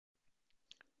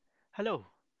Hello,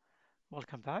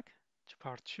 welcome back to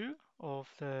part two of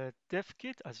the Dev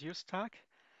Kit Azure Stack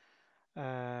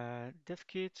Dev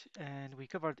Kit, and we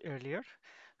covered earlier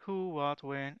who, what,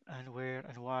 when, and where,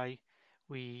 and why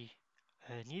we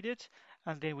need it,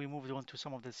 and then we moved on to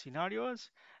some of the scenarios,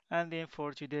 and then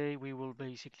for today we will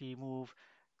basically move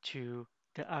to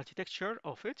the architecture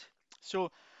of it.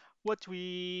 So what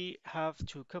we have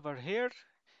to cover here,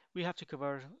 we have to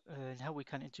cover how we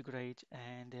can integrate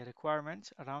and the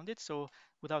requirements around it. So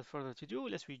without further ado,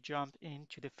 let's we jump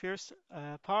into the first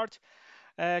part.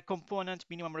 Component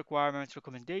minimum requirements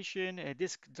recommendation, a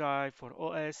disk drive for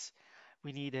OS.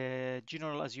 We need a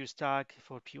general Azure Stack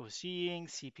for POCing,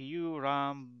 CPU,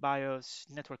 RAM, BIOS,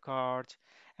 network card,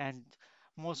 and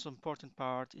most important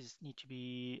part is need to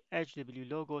be HW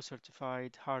logo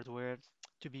certified hardware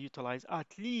to be utilized at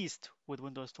least with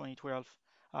Windows 2012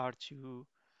 R2.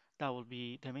 That will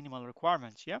be the minimal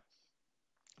requirements, yeah?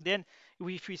 Then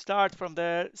if we start from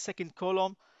the second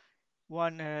column,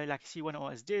 one like C1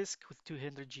 OS disk with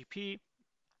 200 GP,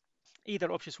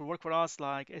 either options will work for us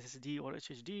like SSD or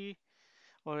HHD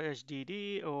or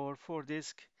HDD or 4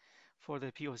 disk for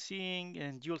the POCing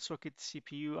and dual socket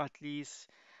CPU at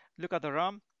least. Look at the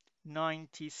RAM,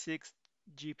 96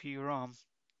 GP RAM.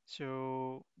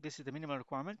 So this is the minimum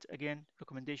requirement. Again,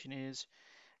 recommendation is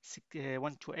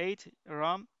 128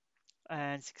 RAM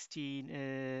and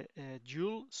 16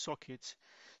 dual sockets.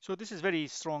 So this is very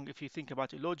strong if you think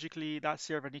about it logically. That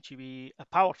server needs to be a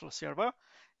powerful server.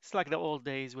 It's like the old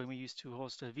days when we used to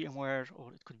host a VMware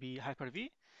or it could be Hyper-V.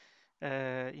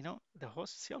 The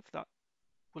host itself that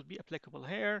will be applicable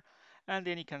here. And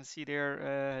then you can see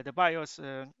there the BIOS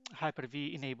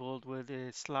Hyper-V enabled with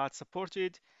the slot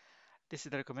supported. This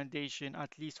is the recommendation,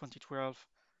 at least 2012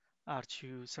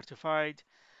 R2 certified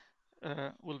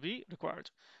will be required.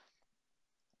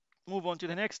 Move on to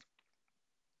the next.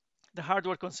 The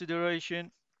hardware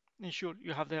consideration, ensure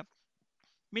you have the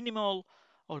minimal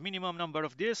or minimum number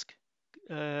of disk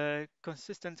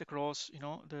consistent across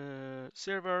the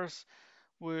servers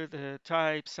with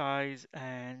type size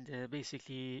and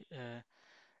basically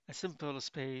a simple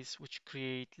space which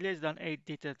create less than 8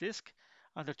 data disk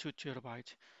under 2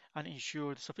 terabyte and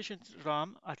ensure sufficient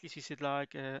RAM, at least you said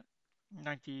like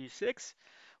 96,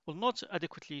 will not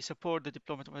adequately support the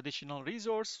deployment of additional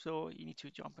resource, so you need to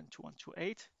jump into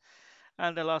 128.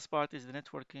 And the last part is the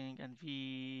networking and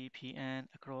VPN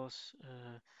across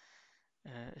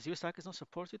Azure Stack is not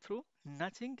supported through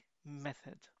NATing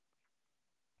method.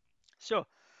 So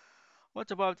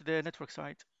what about the network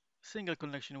side? Single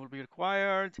connection will be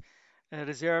required.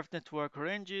 Reserved network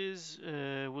ranges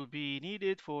will be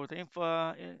needed for the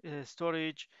infra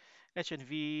storage,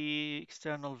 HNV,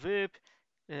 external VIP,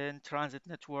 and transit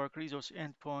network resource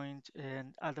endpoint.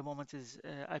 And at the moment is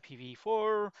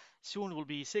IPv4. Soon will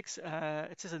be 6.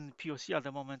 It is in POC at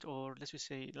the moment, or let's just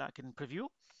say like in preview.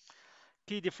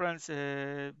 Key difference,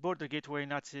 border gateway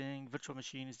nothing virtual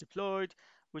machine is deployed,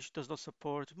 which does not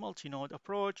support multi-node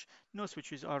approach. No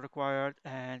switches are required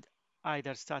and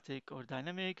either static or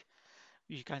dynamic.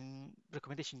 You can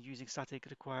recommendation using static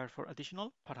require for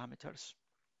additional parameters.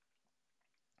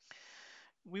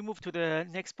 We move to the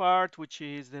next part, which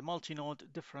is the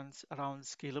multi-node difference around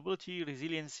scalability,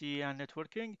 resiliency, and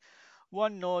networking.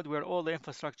 One node where all the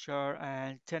infrastructure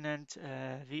and tenant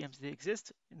VMs they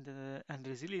exist, and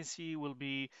resiliency will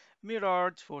be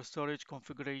mirrored for storage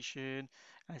configuration.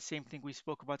 And same thing we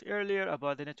spoke about earlier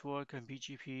about the network and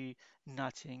BGP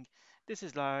NATing. This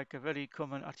is like a very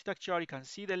common architecture. You can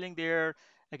see the link there.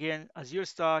 Again, Azure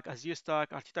Stack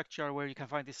architecture, where you can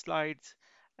find the slides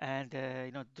and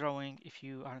drawing if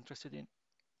you are interested in.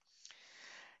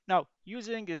 Now,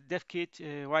 using a dev kit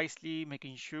wisely,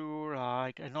 making sure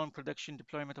like a non-production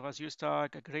deployment of Azure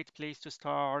Stack, a great place to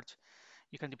start.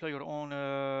 You can deploy your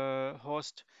own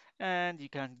host and you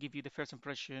can give you the first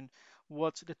impression.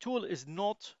 What the tool is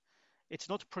not, it's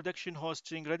not production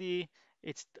hosting ready.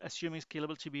 It's assuming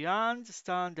scalability beyond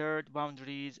standard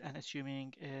boundaries and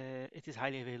assuming it is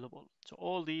highly available. So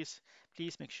all these,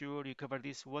 please make sure you cover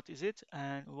this. What is it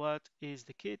and what is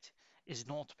the kit is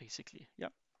not basically. Yeah.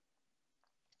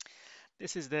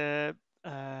 This is the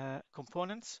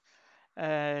components,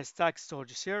 stack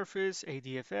storage surface,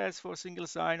 ADFS for single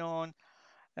sign-on,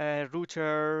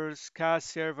 routers, CAS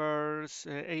servers,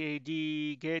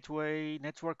 AAD, gateway,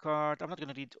 network card. I'm not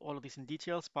going to read all of this in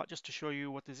details, but just to show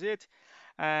you what is it,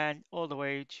 and all the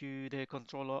way to the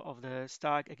controller of the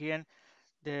stack. Again,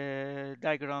 the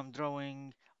diagram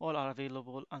drawing all are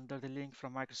available under the link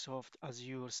from Microsoft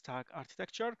Azure Stack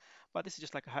Architecture. But this is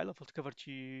just like a high level to cover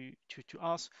to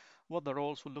us what the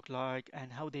roles will look like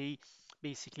and how they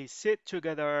basically sit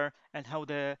together and how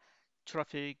the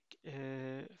traffic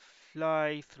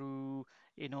fly through,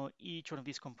 each one of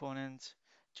these components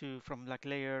to from like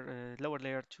lower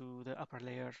layer to the upper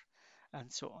layer,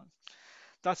 and so on.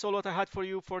 That's all what I had for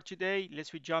you for today.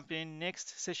 Let's we jump in.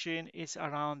 Next session is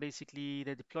around basically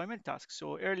the deployment task.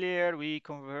 So earlier we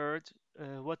covered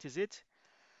what is it,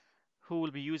 who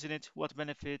will be using it, what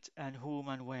benefit, and whom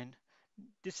and when.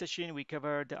 This session we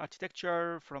covered the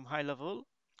architecture from high level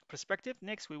perspective.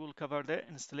 Next we will cover the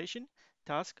installation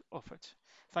task of it.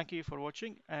 Thank you for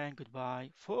watching and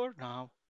goodbye for now.